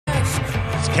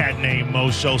Cat Named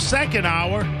Mo Show, second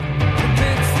hour.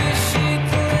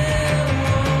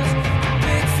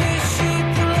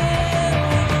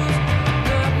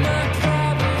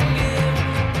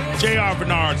 J.R.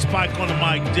 Bernard, Spike on the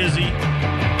mic, Dizzy,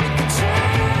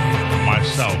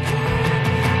 myself,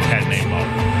 Cat Named Mo.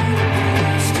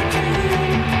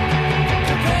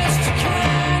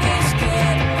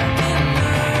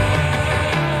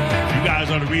 You guys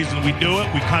are the reason we do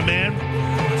it. We come in,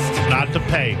 it's not to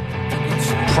pay.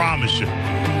 Promise you,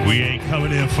 we ain't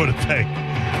coming in for the pay.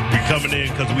 We coming in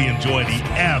because we enjoy the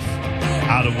F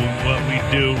out of what we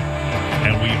do,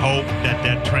 and we hope that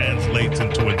that translates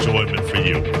into enjoyment for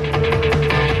you.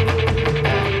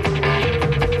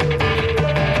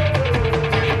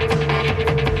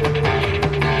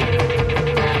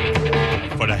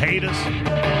 For the haters,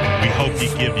 we hope you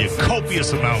give you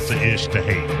copious amounts of ish to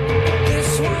hate.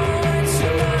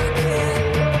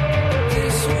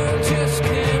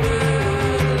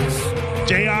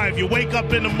 JR, if you wake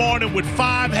up in the morning with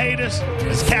 5 haters,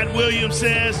 as Cat Williams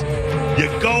says, your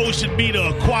goal should be to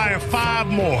acquire 5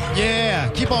 more. Yeah,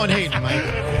 keep on hating, Mike.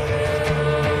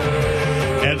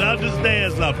 And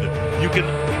understand something. You can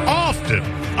often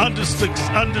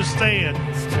understand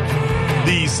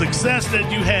the success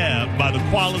that you have by the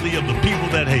quality of the people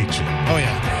that hate you. Oh,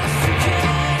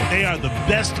 yeah. They are the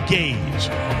best gauge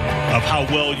of how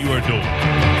well you are doing.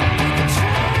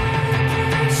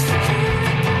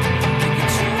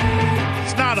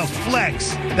 It's not a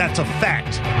flex, that's a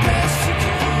fact.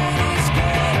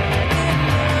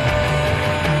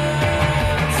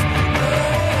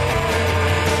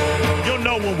 You'll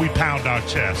know when we pound our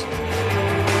chest.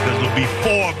 There'll be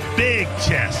 4 big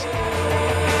chests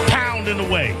pounding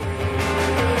away.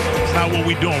 It's not what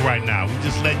we're doing right now. We're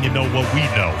just letting you know what we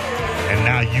know. And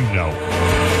now you know.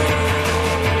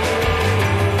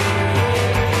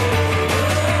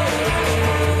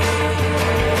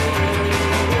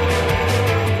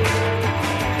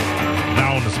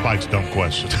 Now on the Spike's dumb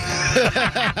question.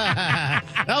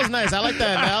 That was nice. I like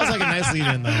that. That was like a nice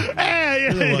lead-in, though. Hey,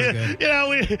 Good. you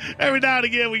know, every now and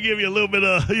again we give you a little bit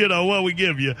of, what we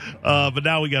give you. But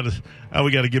now we got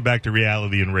to get back to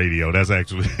reality and radio. That's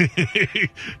actually,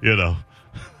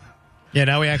 Yeah,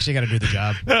 now we actually got to do the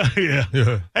job. Yeah.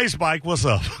 Hey, Spike, what's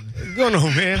up? What's going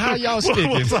on, man? How y'all sticking?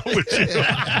 What's up with you?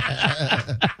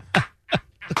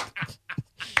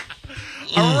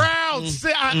 Around,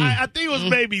 I think it was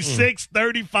maybe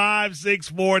 6:35,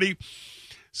 6:40.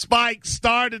 Spike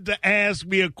started to ask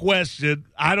me a question.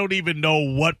 I don't even know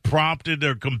what prompted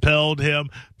or compelled him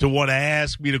to want to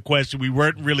ask me the question. We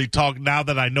weren't really talking. Now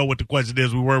that I know what the question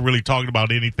is, we weren't really talking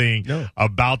about anything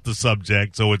about the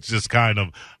subject. So it's just kind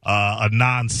of a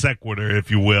non sequitur, if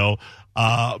you will.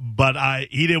 But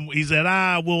he said,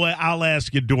 I'll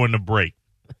ask you during the break.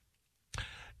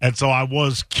 And so I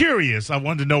was curious. I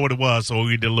wanted to know what it was. So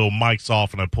we did a little mics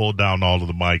off, and I pulled down all of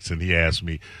the mics, and he asked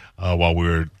me while we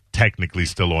were technically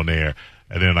still on air.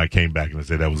 And then I came back and I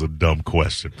said that was a dumb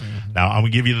question. Mm-hmm. Now, I'm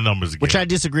going to give you the numbers again. Which I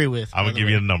disagree with. I'm going to give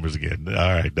you the numbers again. All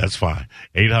right, that's fine.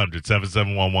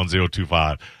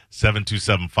 800-771-1025,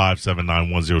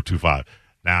 727-579-1025.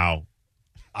 Now,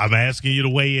 I'm asking you to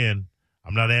weigh in.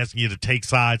 I'm not asking you to take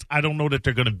sides. I don't know that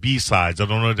there are going to be sides. I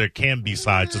don't know that there can be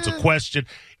sides. It's a question.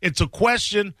 It's a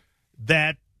question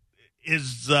that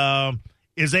is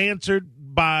answered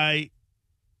by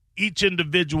each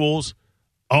individual's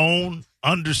own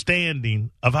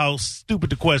understanding of how stupid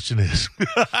the question is,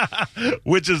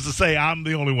 which is to say I'm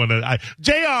the only one that I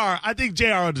think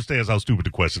JR understands how stupid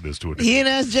the question is to it. He didn't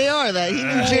ask JR that. He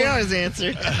knew JR's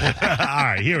answer. All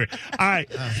right, hear it. All right,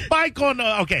 Spike on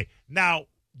the, okay. Now,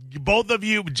 both of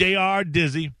you, JR,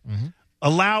 Dizzy,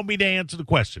 allow me to answer the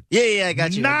question. Yeah, I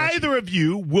got you. Neither of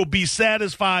you will be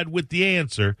satisfied with the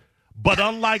answer, but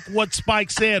unlike what Spike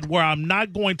said, where I'm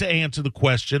not going to answer the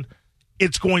question,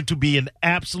 it's going to be an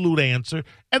absolute answer.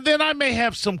 And then I may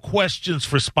have some questions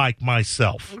for Spike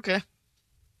myself. Okay.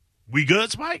 We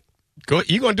good, Spike?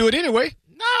 You going to do it anyway?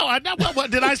 No, what,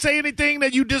 did I say anything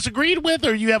that you disagreed with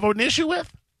or you have an issue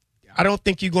with? I don't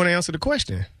think you're going to answer the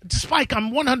question. Spike,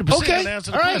 I'm 100% going to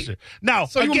answer the question. Now,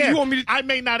 so again, you want me to, I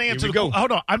may not answer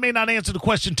hold on. I may not answer the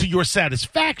question to your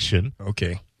satisfaction.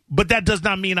 Okay. But that does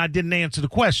not mean I didn't answer the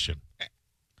question.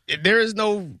 There is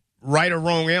no right or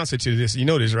wrong answer to this. You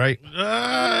know this, right?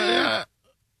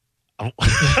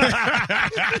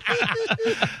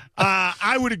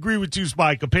 I would agree with you,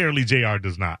 Spike. Apparently, JR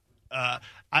does not.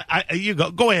 You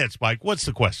go ahead, Spike. What's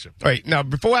the question? All right. Now,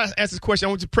 before I ask this question, I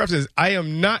want to preface this. I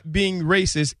am not being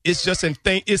racist. It's just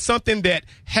it's something that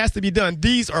has to be done.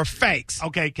 These are facts.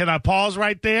 Okay. Can I pause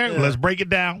right there? Yeah. Let's break it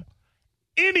down.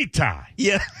 anytime.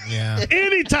 Yeah. Yeah.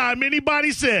 Anytime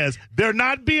anybody says they're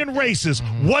not being racist,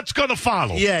 what's going to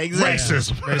follow? Yeah, exactly.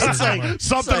 Racism. Racism. It's like It's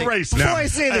something It's like, racist. Before I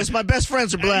say this, my best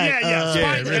friends are black. Yeah.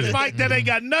 Spike, really. Spike, that ain't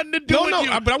got nothing to do with you.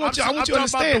 But I want you to talking about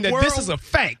understand the that this world. is a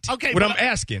fact. Okay, what but I'm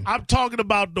asking. I'm talking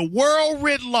about the world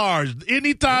writ large.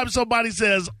 Anytime somebody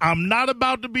says, I'm not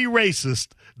about to be racist,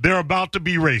 they're about to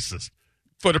be racist.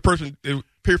 For the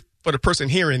person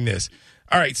hearing this.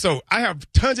 All right, so I have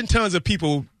tons and tons of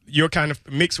people, your kind of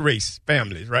mixed race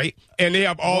families, right? And they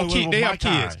have all kids. They have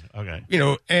kids. Okay. You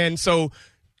know, and so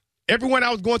everyone I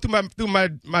was going through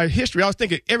my history, I was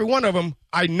thinking every one of them,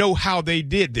 I know how they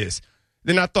did this.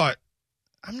 Then I thought,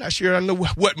 I'm not sure I know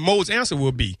what Mo's answer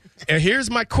will be. And here's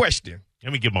my question.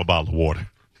 Let me get my bottle of water.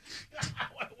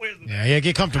 Yeah,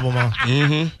 get comfortable, Mo.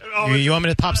 Mm-hmm. You want me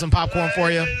to pop some popcorn for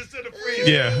you?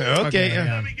 Yeah, okay.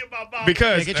 Yeah.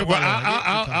 Because Yeah, get your well,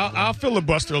 bottle. I'll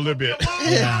filibuster a little bit.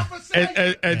 Yeah.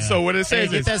 And so what it says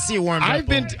Hey, is, get that seat warmed I've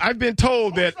up. been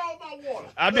told that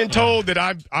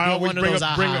I always one of bring those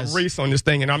up ahas. race on this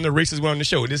thing, and I'm the racist one on the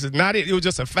show. This is not it. It was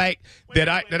just a fact that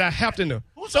I have to know.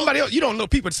 Somebody else, you don't know.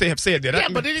 People have said that. Yeah,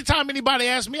 but anytime anybody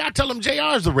asks me, I tell them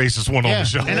JR is the racist one on Yeah. the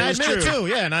show. And I That's admit it, true. too.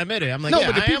 Yeah, and I admit it. I'm like, no, yeah,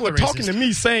 but the I people am are the talking to racist.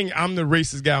 me saying I'm the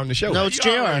racist guy on the show. No, it's JR.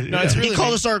 No, it's He really called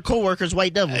me. us our coworkers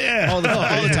white devils. Yeah. All the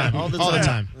time. All the time. All the All the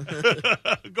time.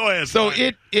 time. Go ahead. So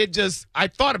Spike. I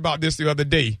thought about this the other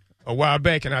day, a while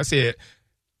back, and I said,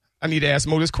 I need to ask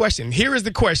Mo this question. Here is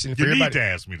the question for you everybody. need to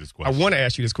ask me this I question. want to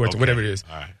ask you this question, Okay. whatever it is.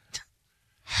 All right.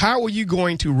 How are you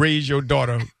going to raise your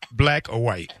daughter, black or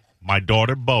white? My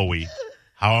daughter Bowie.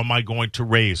 How am I going to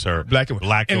raise her? Black and white.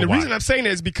 Black and or the white? reason I'm saying that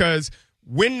is because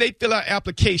when they fill out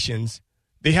applications,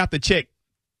 they have to check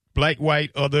black,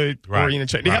 white, other, Right.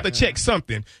 oriented. They have to Right. check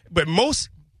something. But most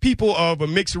people of a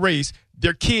mixed race,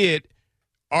 their kid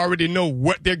already know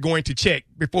what they're going to check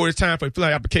before it's time for filling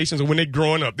out applications or when they're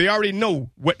growing up. They already know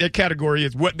what their category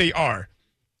is, what they are.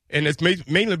 And it's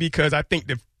mainly because I think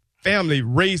the family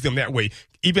raised them that way.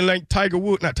 Even like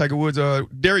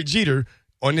Derek Jeter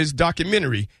on his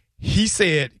documentary, he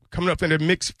said, coming up in a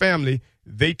mixed family,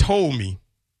 they told me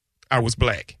I was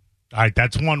black. All right,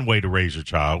 that's one way to raise your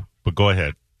child. But go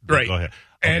ahead. Right. Go ahead.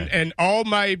 Okay. And all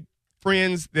my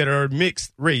friends that are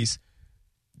mixed race,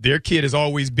 their kid has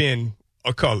always been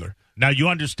a color. Now you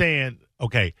understand.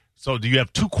 Okay, so do you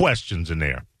have two questions in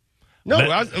there? No,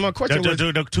 Let- my question was, there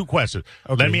are two questions.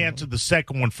 Okay. Let me answer the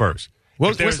second one first.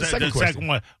 What's If there's the second question? second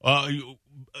one,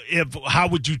 how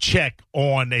would you check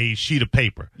on a sheet of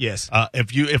paper? Yes.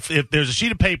 If there's a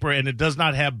sheet of paper and it does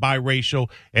not have biracial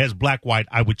as black white,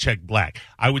 I would check black.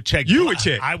 I would check. You would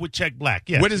check? I would check black.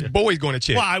 Yes. what is Bowie going to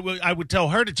check? Well, I would tell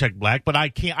her to check black, but I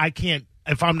can't.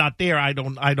 If I'm not there, I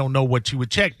don't know what she would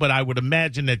check, but I would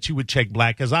imagine that she would check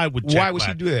black as I would check Why would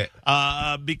she black. do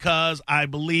that? Because I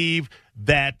believe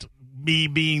that me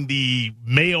being the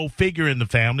male figure in the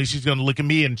family, she's going to look at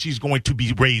me and she's going to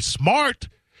be raised smart.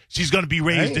 She's going to be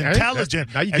raised Hey,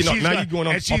 intelligent. now you and get off- she's now gonna- you going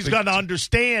off- and she's off the- going to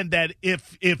understand that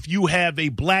if you have a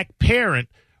black parent,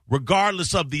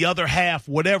 regardless of the other half,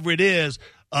 whatever it is,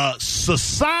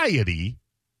 society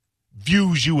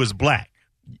views you as black.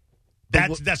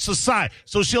 That's society.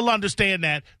 So she'll understand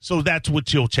that. So that's what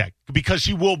she'll check because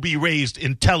she will be raised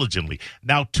intelligently.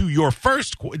 Now, to your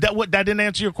first, that didn't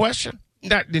answer your question.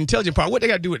 Not the intelligent part. What they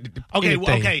got to do with Okay,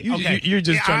 anything? okay, okay. You're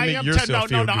just trying to make yourself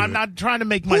feel no. good. I'm not trying to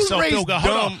make myself feel raised good.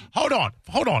 dumb?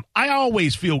 Hold on. I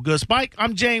always feel good, Spike.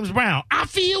 I'm James Brown. I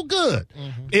feel good.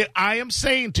 I am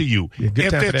saying to you, Yeah, good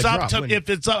if time for it's that up drop, to, wouldn't it? if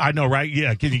it's up, I know, right?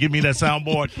 Yeah. Can you give me that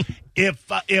soundboard?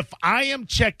 If I am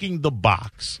checking the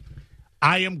box,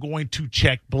 I am going to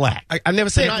check black. I never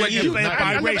said Not what you. you. Not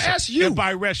I never asked you. If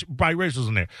biracial's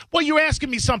in there. Well, you're asking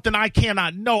me something I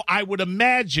cannot know. I would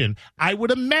imagine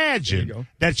go.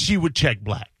 that she would check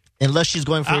black. Unless she's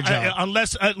going for a job.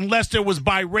 Unless there was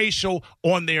biracial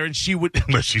on there and she would,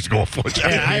 unless she's going for a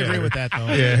job. Yeah, I agree with that, though.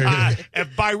 If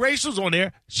biracial's on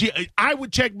there, I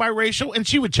would check biracial and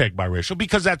she would check biracial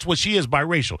because that's what she is,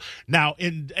 biracial. Now,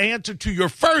 in answer to your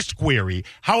first query,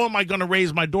 how am I going to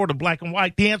raise my daughter black and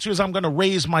white? The answer is I'm going to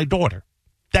raise my daughter.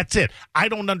 That's it. I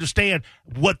don't understand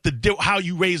how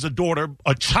you raise a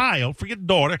child, forget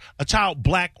daughter, a child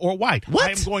black or white. What?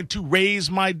 I am going to raise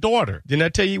my daughter. Didn't I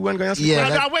tell you you weren't going to answer? Yeah,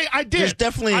 No, that- wait, I did. There's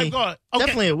definitely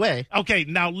a way. Okay,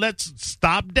 now let's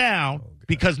stop down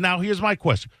because now here's my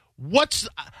question.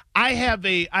 I have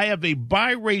a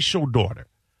biracial daughter.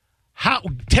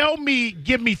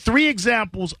 Give me 3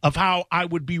 examples of how I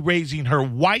would be raising her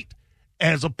white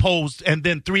and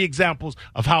then 3 examples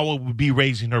of how I would be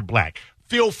raising her black.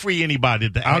 Feel free, anybody,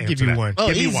 to I'll answer give you that. one. Oh,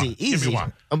 Give me easy, one. easy. Give me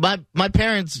one. My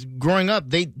parents, growing up,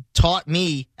 they taught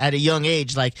me at a young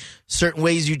age, like, certain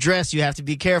ways you dress, you have to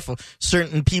be careful.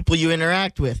 Certain people you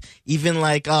interact with, even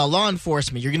like law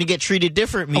enforcement, you're going to get treated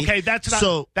differently. Okay, that's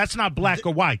not black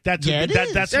or white. That's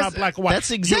not black or white.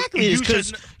 That's exactly it.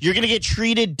 Because you're going to get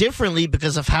treated differently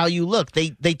because of how you look.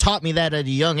 They taught me that at a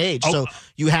young age. So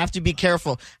you have to be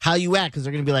careful how you act because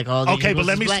they're going to be like, oh, okay, but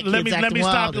let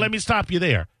me stop you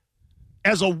there.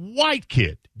 As a white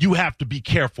kid, you have to be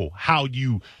careful how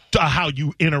you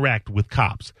interact with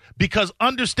cops, because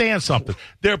understand something.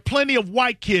 There are plenty of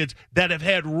white kids that have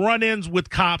had run-ins with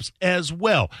cops as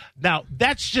well. Now,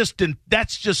 that's just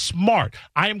smart.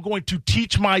 I am going to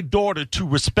teach my daughter to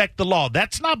respect the law.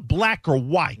 That's not black or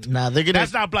white.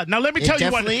 That's not black. Now, let me tell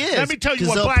you what. Let me tell you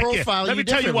what black is. Let me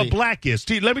tell you what black is.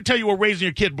 Let me tell you what raising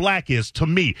your kid black is to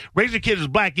me. Raising your kid as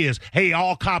black is, hey,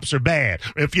 all cops are bad.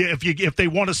 If they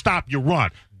want to stop you,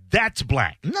 run. That's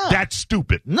black. No. That's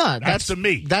stupid. No, that's to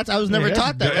me. I was never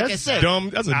taught that. Like I said,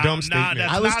 That's a dumb statement.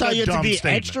 I was taught you to be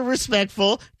extra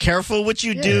respectful, careful what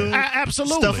you do,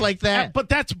 absolutely, stuff like that. But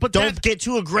don't get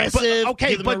too aggressive.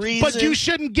 But you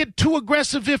shouldn't get too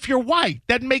aggressive if you're white.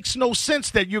 That makes no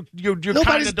sense. That you're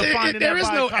kind of defining. There is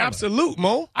no absolute,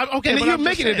 Mo. Okay, but you're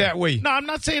making it that way. No, I'm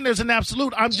not saying there's an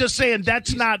absolute. I'm just saying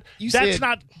that's not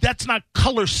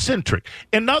color centric.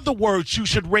 In other words, you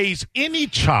should raise any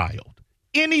child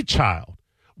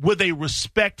with a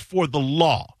respect for the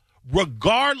law,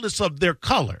 regardless of their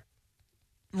color.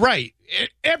 Right.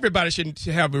 Everybody should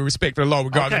have a respect for the law,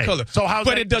 regardless of color. So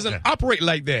but it doesn't operate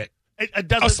like that. It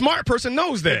doesn't, a smart person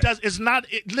knows that.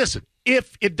 Listen,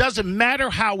 if it doesn't matter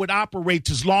how it operates,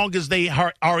 as long as they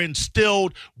are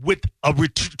instilled with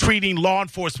treating law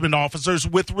enforcement officers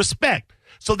with respect.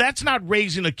 So that's not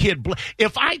raising a kid.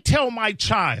 If I tell my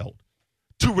child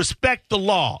to respect the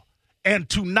law and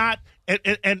to not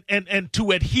and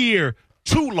to adhere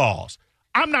to laws,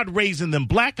 I'm not raising them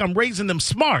black. I'm raising them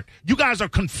smart. You guys are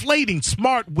conflating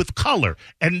smart with color,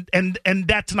 and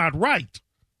that's not right.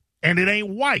 And it ain't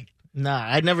white. Nah,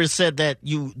 I never said that.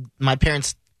 My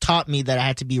parents taught me that I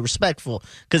had to be respectful,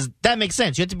 because that makes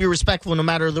sense. You have to be respectful no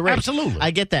matter the race. Absolutely,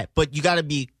 I get that, but you got to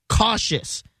be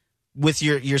cautious with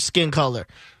your skin color.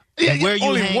 Where you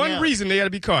only hang one out. reason they got to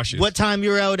be cautious. What time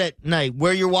you're out at night?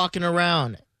 Where you're walking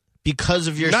around? Because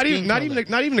of your skin color.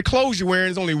 Not even the clothes you're wearing.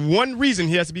 There's only one reason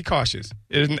he has to be cautious,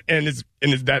 and it's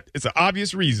an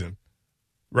obvious reason,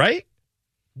 right?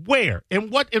 Where?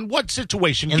 In what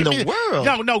situation? In the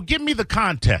world? No. Give me the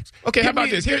context. Okay, how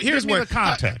about this? Here's the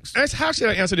context. How should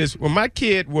I answer this? When my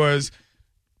kid was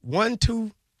 1, 2,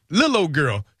 little old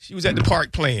girl, she was at the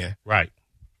park playing, right?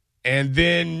 And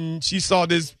then she saw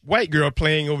this white girl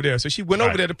playing over there, so she went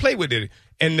over there to play with it,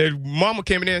 and the mama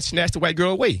came in there and snatched the white girl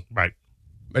away, right?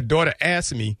 My daughter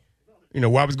asked me,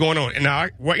 what was going on, and now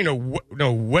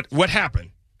what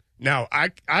happened. Now I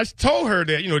told her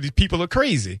that these people are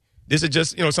crazy. This is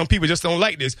just some people just don't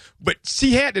like this, but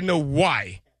she had to know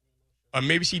why, or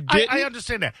maybe she didn't. I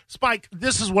understand that, Spike.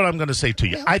 This is what I'm going to say to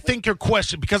you. I think your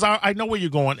question, because I know where you're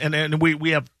going, and we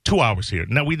have 2 hours here.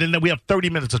 Now we have 30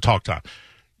 minutes of talk time.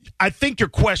 I think your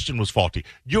question was faulty.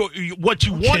 What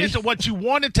you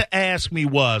wanted to ask me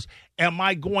was, am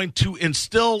I going to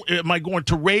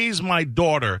raise my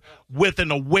daughter with an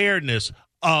awareness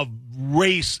of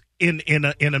race in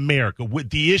America, with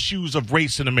the issues of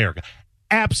race in America?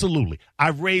 Absolutely.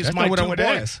 I've raised That's my not what two I wanted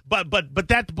boys, to ask. but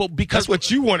because that's what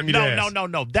you wanted me to ask.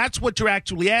 No. That's what you're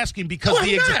actually asking, because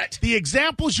the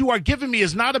examples you are giving me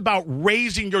is not about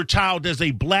raising your child as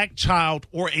a black child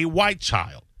or a white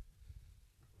child.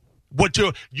 What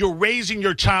you're raising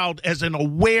your child as an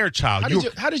aware child.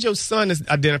 How did your son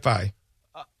identify?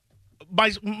 My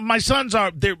sons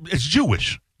it's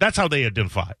Jewish. That's how they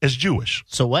identify, as Jewish.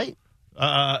 So white?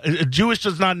 Jewish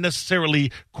does not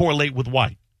necessarily correlate with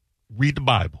white. Read the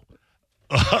Bible.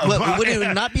 Would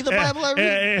it not be the Bible I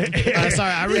read?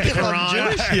 Sorry, I read the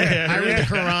Quran. I read the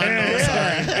Quran.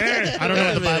 Sorry. I don't know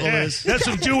what the Bible is. There's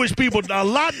some Jewish people a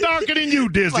lot darker than you,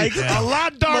 Disney. A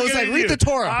lot darker than you. Read the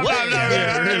Torah.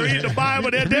 Read the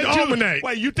Bible. They're Jews.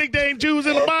 Wait, you think they ain't Jews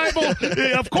in the Bible?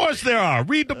 Of course there are.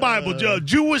 Read the Bible.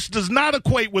 Jewish does not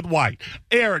equate with white.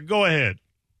 Eric, go ahead.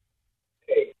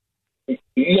 No,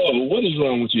 what is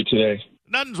wrong with you today?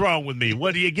 Nothing's wrong with me.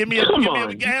 What do you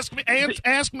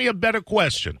ask me a better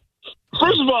question?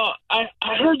 First of all, I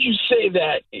heard you say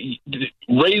that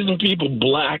raising people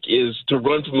black is to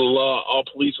run from the law. All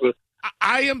policemen.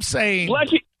 I am saying. Let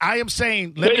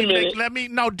me.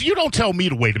 No, you don't tell me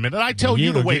to wait a minute. I tell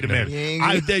you to wait a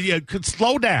minute. Could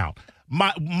slow down.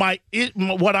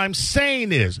 What I'm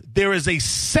saying is there is a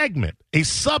segment, a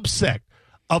subsect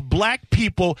of black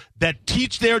people that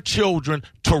teach their children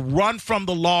to run from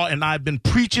the law, and I've been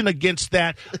preaching against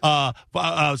that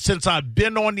since I've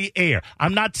been on the air.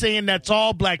 I'm not saying that's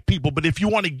all black people, but if you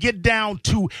want to get down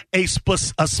to a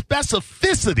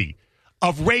specificity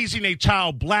of raising a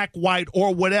child, black, white,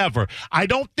 or whatever, I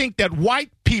don't think that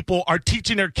white people are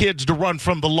teaching their kids to run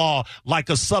from the law like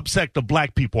a subsect of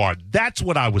black people are. That's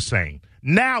what I was saying.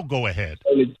 Now go ahead.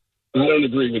 I don't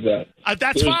agree with that.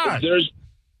 That's fine.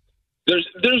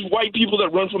 There's white people that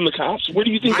run from the cops. Where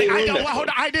do you think they learn that? Hold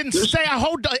on. I didn't say.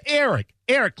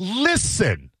 Eric,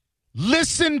 listen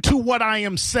to what I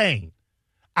am saying.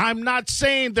 I'm not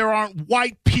saying there aren't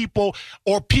white people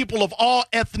or people of all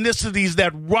ethnicities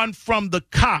that run from the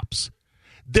cops.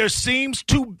 There seems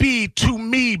to be, to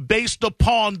me, based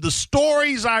upon the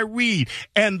stories I read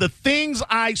and the things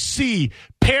I see,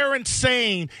 parents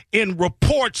saying in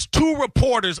reports to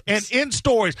reporters and in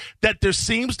stories that there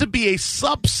seems to be a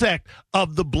subsect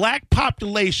of the black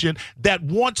population that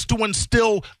wants to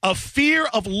instill a fear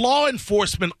of law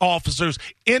enforcement officers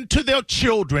into their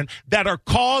children that are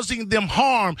causing them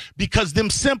harm because them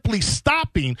simply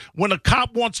stopping when a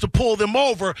cop wants to pull them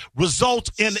over results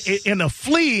in a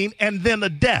fleeing and then a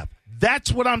death.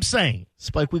 That's what I'm saying.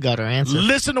 Spike, we got our answer.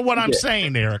 Listen to what I'm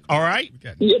saying, Eric. All right?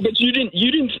 Yeah, but you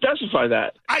didn't specify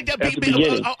that. I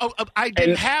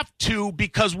didn't have to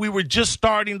because we were just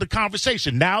starting the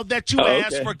conversation. Now that you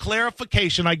asked for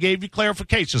clarification, I gave you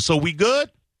clarification. So we good?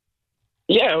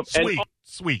 Yeah.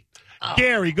 Sweet.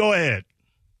 Gary, go ahead.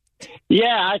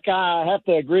 Yeah, I have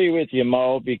to agree with you,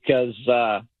 Mo, because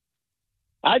I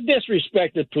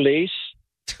disrespected police,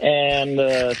 and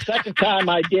the second time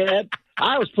I did,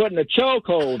 I was put in a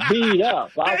chokehold, beat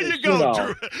up. There you go,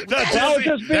 Drew. I was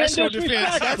just being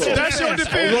disrespectful. That's your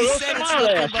defense.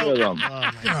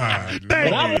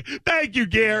 Thank you,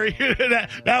 Gary.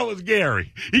 That was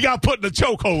Gary. He got put in a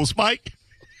chokehold, Spike.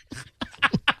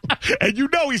 And you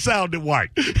know he sounded white.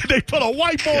 They put a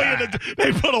white boy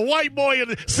in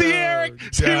the. See, Eric?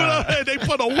 See what I'm saying? They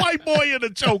put a white boy in the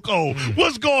chokehold.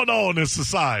 What's going on in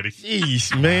society?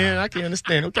 Jeez, man, I can't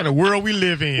understand what kind of world we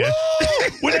live in.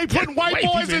 When they putting white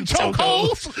boys in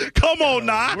chokeholds? Come on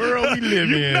now. World we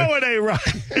live in. You know it ain't right.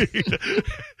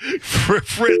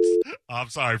 Fritz. I'm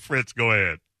sorry, Fritz, go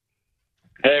ahead.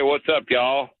 Hey, what's up,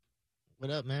 y'all?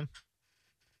 What up, man?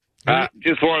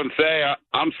 Just want to say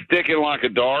I'm sticking like a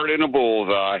dart in a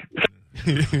bullseye.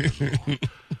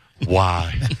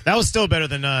 Why? That was still better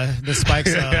than the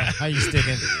Spikes. How you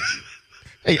sticking?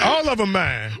 Hey, all of them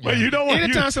mine. Well, you know what?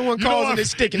 Anytime someone calls and they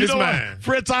sticking, it's mine.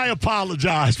 Fritz, I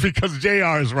apologize because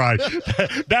JR is right.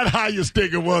 That how you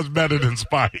sticking was better than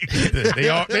Spike. They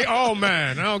all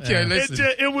mine. I don't care. Listen,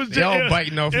 it was they all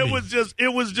biting off me. It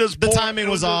was just the timing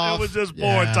was off. It was just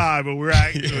poor timing. We're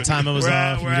actually the timing was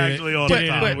off. We're actually on the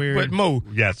time. But Mo,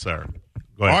 yes, sir.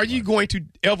 Go ahead, are you going to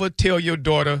ever tell your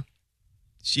daughter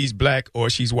she's black or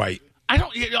she's white? I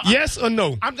don't. Yes or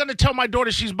no? I'm going to tell my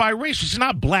daughter she's biracial. She's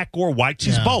not black or white.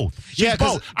 She's both. She's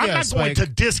both. I'm not going to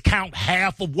discount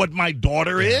half of what my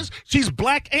daughter is. She's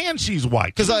black and she's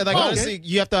white. Because honestly,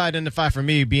 you have to identify, for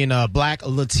me, being a black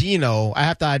Latino, I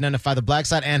have to identify the black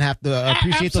side and have to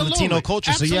appreciate the Latino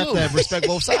culture. So you have to respect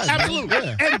both sides. Absolutely.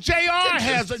 Yeah. And JR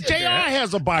has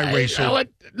a biracial.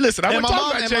 Listen, I'm not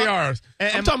talking about JRs.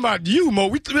 I'm talking about you,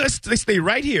 Mo. Let's stay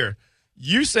right here.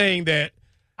 You saying that.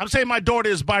 I'm saying my daughter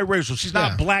is biracial. She's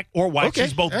not black or white. Okay,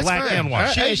 she's both black fine. and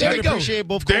white. She can appreciate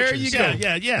both cultures. There you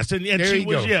go. Yes. And there she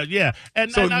was, go.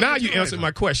 And, so now you answered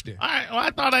my question. I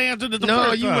thought I answered it the first time.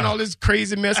 No, you went all this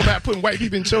crazy mess about putting white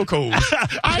people in chokeholds.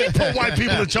 I didn't put white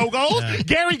people in chokeholds.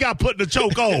 Gary got put in a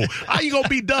chokehold. How you going to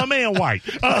be dumb and white?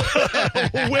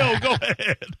 Will, go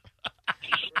ahead.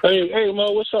 Hey,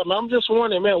 Mo, what's up, man? I'm just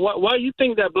wondering, man, why you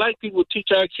think that black people teach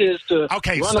our kids to...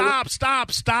 Okay,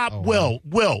 stop. Oh,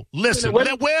 Will, listen.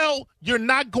 Will, you're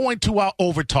not going to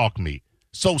overtalk me.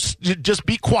 So just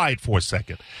be quiet for a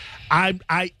second.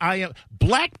 I am.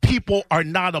 Black people are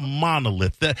not a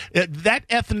monolith. No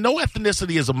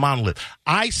ethnicity is a monolith.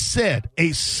 I said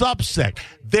a subsect.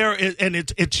 There is, and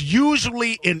it's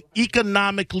usually in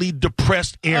economically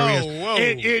depressed areas.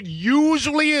 It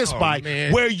usually is, Spike,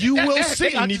 where you will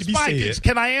see. Need to be said.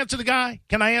 Can I answer the guy?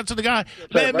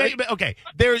 Okay.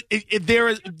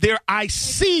 I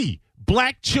see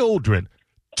black children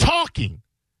talking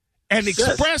and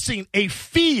expressing a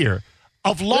fear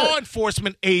of law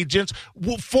enforcement agents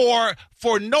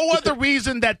for no other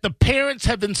reason that the parents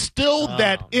have instilled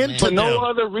that into for no them.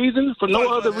 other reason. For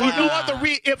no other reason. No other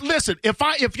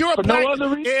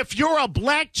if you're a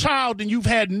black child and you've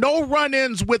had no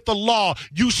run-ins with the law,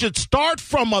 you should start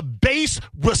from a base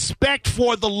respect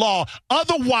for the law.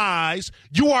 Otherwise,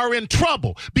 you are in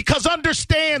trouble. Because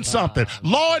understand something,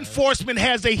 law enforcement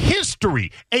has a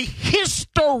history,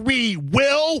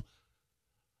 Will,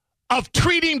 of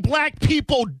treating black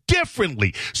people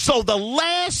differently. So the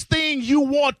last thing you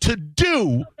want to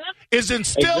do is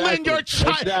instill in your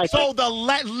child. Exactly. So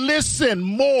listen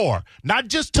more, not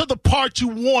just to the part you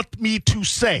want me to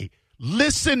say.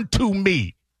 Listen to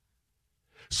me.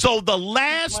 So the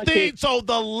last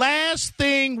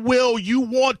thing, Will, you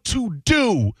want to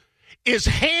do is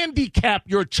handicap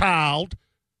your child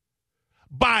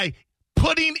by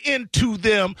putting into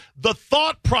them the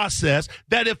thought process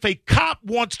that if a cop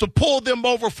wants to pull them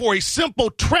over for a simple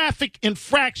traffic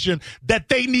infraction, that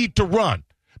they need to run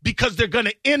because they're going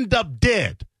to end up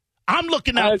dead. I'm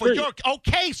looking out for your.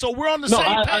 Okay, so we're on the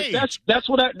same page. That's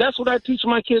what I teach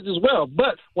my kids as well.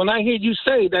 But when I hear you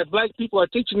say that black people are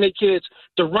teaching their kids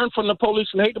to run from the police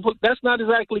and hate the police, that's not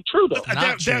exactly true, though.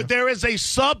 There is a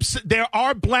There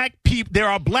are black people. There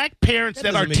are black parents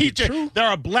that are teaching. There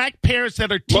are black parents that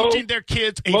are teaching their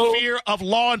kids a fear of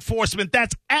law enforcement.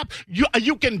 That's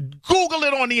you can Google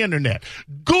it on the internet.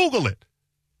 Google it.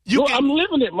 I'm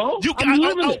living it, Mo. I'm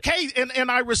living it. Okay,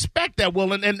 and I respect that,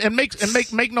 Will, and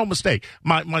make no mistake.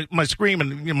 My scream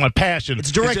and my passion.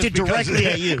 It's directed directly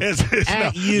at you.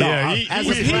 He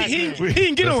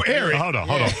didn't get on Eric. Hold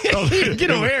on. He didn't get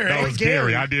on Eric. That was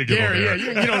Gary. I did get on Eric. Yeah, you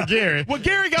didn't get on Gary. Well,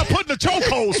 Gary got put in the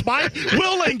chokehold, Spike.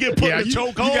 Will ain't get put in the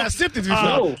chokehold. You got symptoms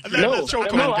before.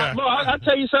 I'll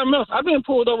tell you something else. I've been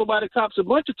pulled over by the cops a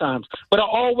bunch of times, but I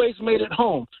always made it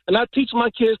home. And I teach my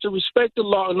kids to respect the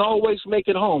law and always make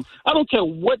it home. I don't care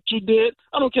what you did.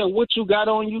 I don't care what you got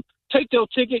on you. Take your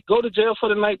ticket, go to jail for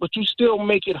the night, but you still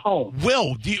make it home.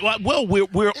 Will,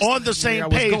 we're on the same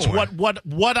page.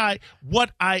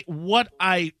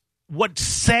 What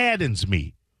saddens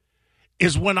me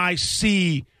is when I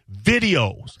see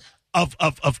videos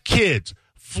of kids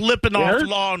flipping off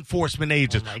law enforcement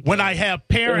agents. When I have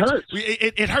parents,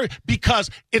 it hurts because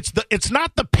it's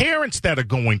not the parents that are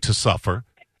going to suffer.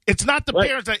 It's not the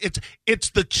parents. It's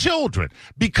the children,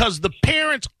 because the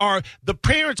parents are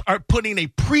putting a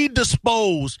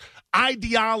predisposed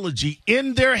ideology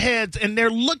in their heads, and they're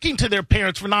looking to their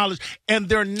parents for knowledge, and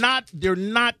they're not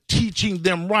teaching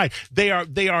them right. They are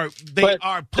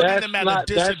putting them at a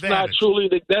disadvantage.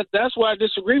 That's why I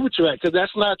disagree with you, because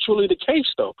that's not truly the case,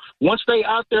 though. Once they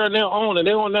out there on their own and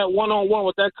they're on that one-on-one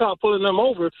with that cop pulling them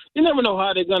over, you never know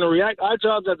how they're going to react. Our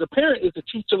job as a parent is to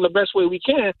teach them the best way we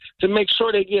can to make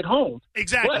sure they get home.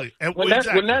 Exactly. But when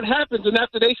that happens, and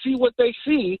after they see what they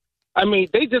see, I mean,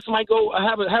 they just might go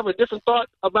have a different thought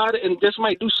about it, and just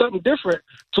might do something different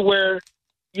to where,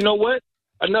 you know what,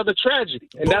 another tragedy,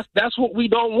 and that's what we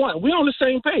don't want. We're on the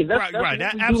same page. That's what we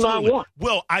absolutely do not want.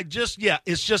 Well,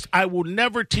 it's just I will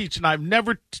never teach, and I've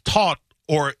never taught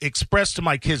or expressed to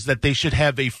my kids that they should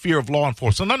have a fear of law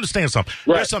enforcement. And understand something.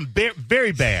 Right. There's some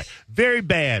very bad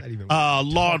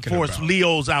law enforcement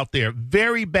Leos out there.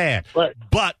 Very bad. Right.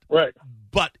 But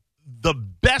the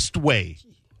best way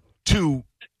to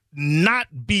not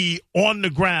be on the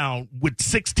ground with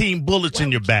 16 bullets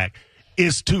in your back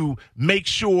is to make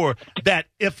sure that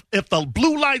if the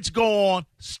blue lights go on,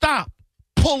 stop,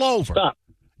 pull over. Stop.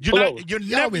 You're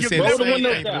never roll the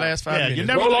windows down. Last 5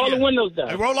 minutes. Roll all the windows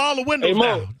down. Roll all the windows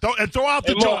down. Throw out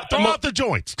the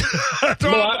joints.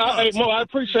 Mo, I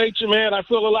appreciate you, man. I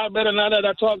feel a lot better now that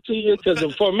I talked to you, because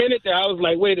for a minute there I was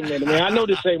like, wait a minute, man. I know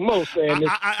this ain't Mo saying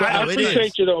this. I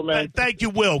appreciate you, though, man. Thank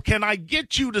you, Will. Can I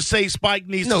get you to say Spike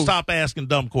needs to stop asking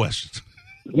dumb questions?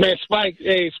 Man, Spike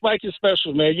is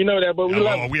special, man. You know that, but we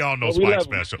love him. We all know Spike's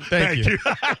special. Thank you.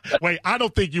 Wait, I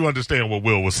don't think you understand what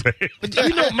Will was saying. You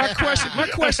know, my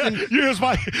question. Here's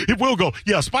Will go,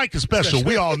 yeah, Spike is special.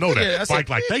 We all know that. Yeah, Spike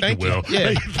thank you, Will.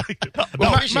 Yeah.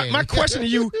 My question to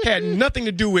you had nothing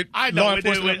to do with law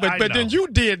enforcement, but then you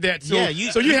did that. So,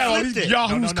 you had all these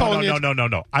yahoos calling in.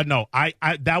 No. I know.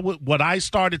 That was what I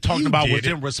started talking about was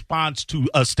in response to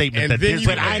a statement that did.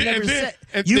 But I never said.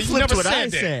 You flipped what I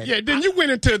said. Yeah, then you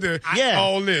went into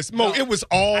all this. Mo, it was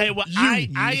all you.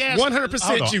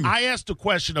 100% you. I asked the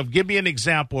question of, give me an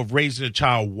example of raising a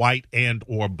child white and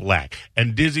or black.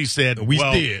 And Dizzy said, we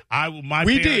did.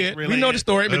 We know the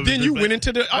story, but then you went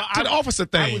into the officer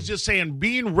thing. I was just saying,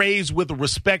 being raised with a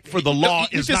respect for the law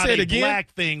is not a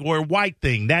black thing or a white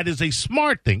thing. That is a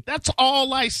smart thing. That's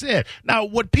all I said. Now,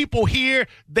 what people hear,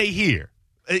 they hear.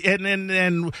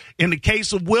 and in the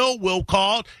case of Will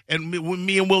called, and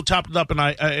me and Will chopped it up, and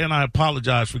I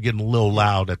apologize for getting a little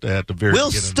loud at the very beginning.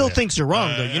 Will still thinks you're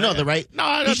wrong, though. You know that, right?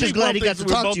 No, he's just glad he got to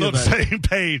talk to you about it. We're both on the same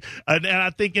page, and I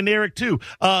think in Eric too.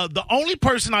 The only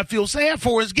person I feel sad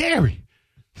for is Gary.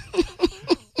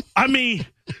 I mean,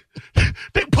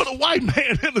 they put a white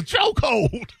man in a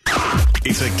chokehold.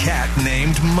 It's a cat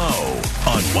named Mo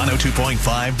on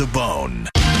 102.5 The Bone.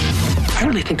 I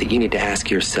really think that you need to ask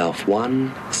yourself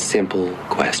one simple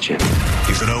question.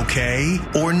 Is it okay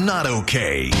or not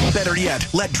okay? Better yet,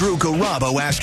 let Drew Garabo ask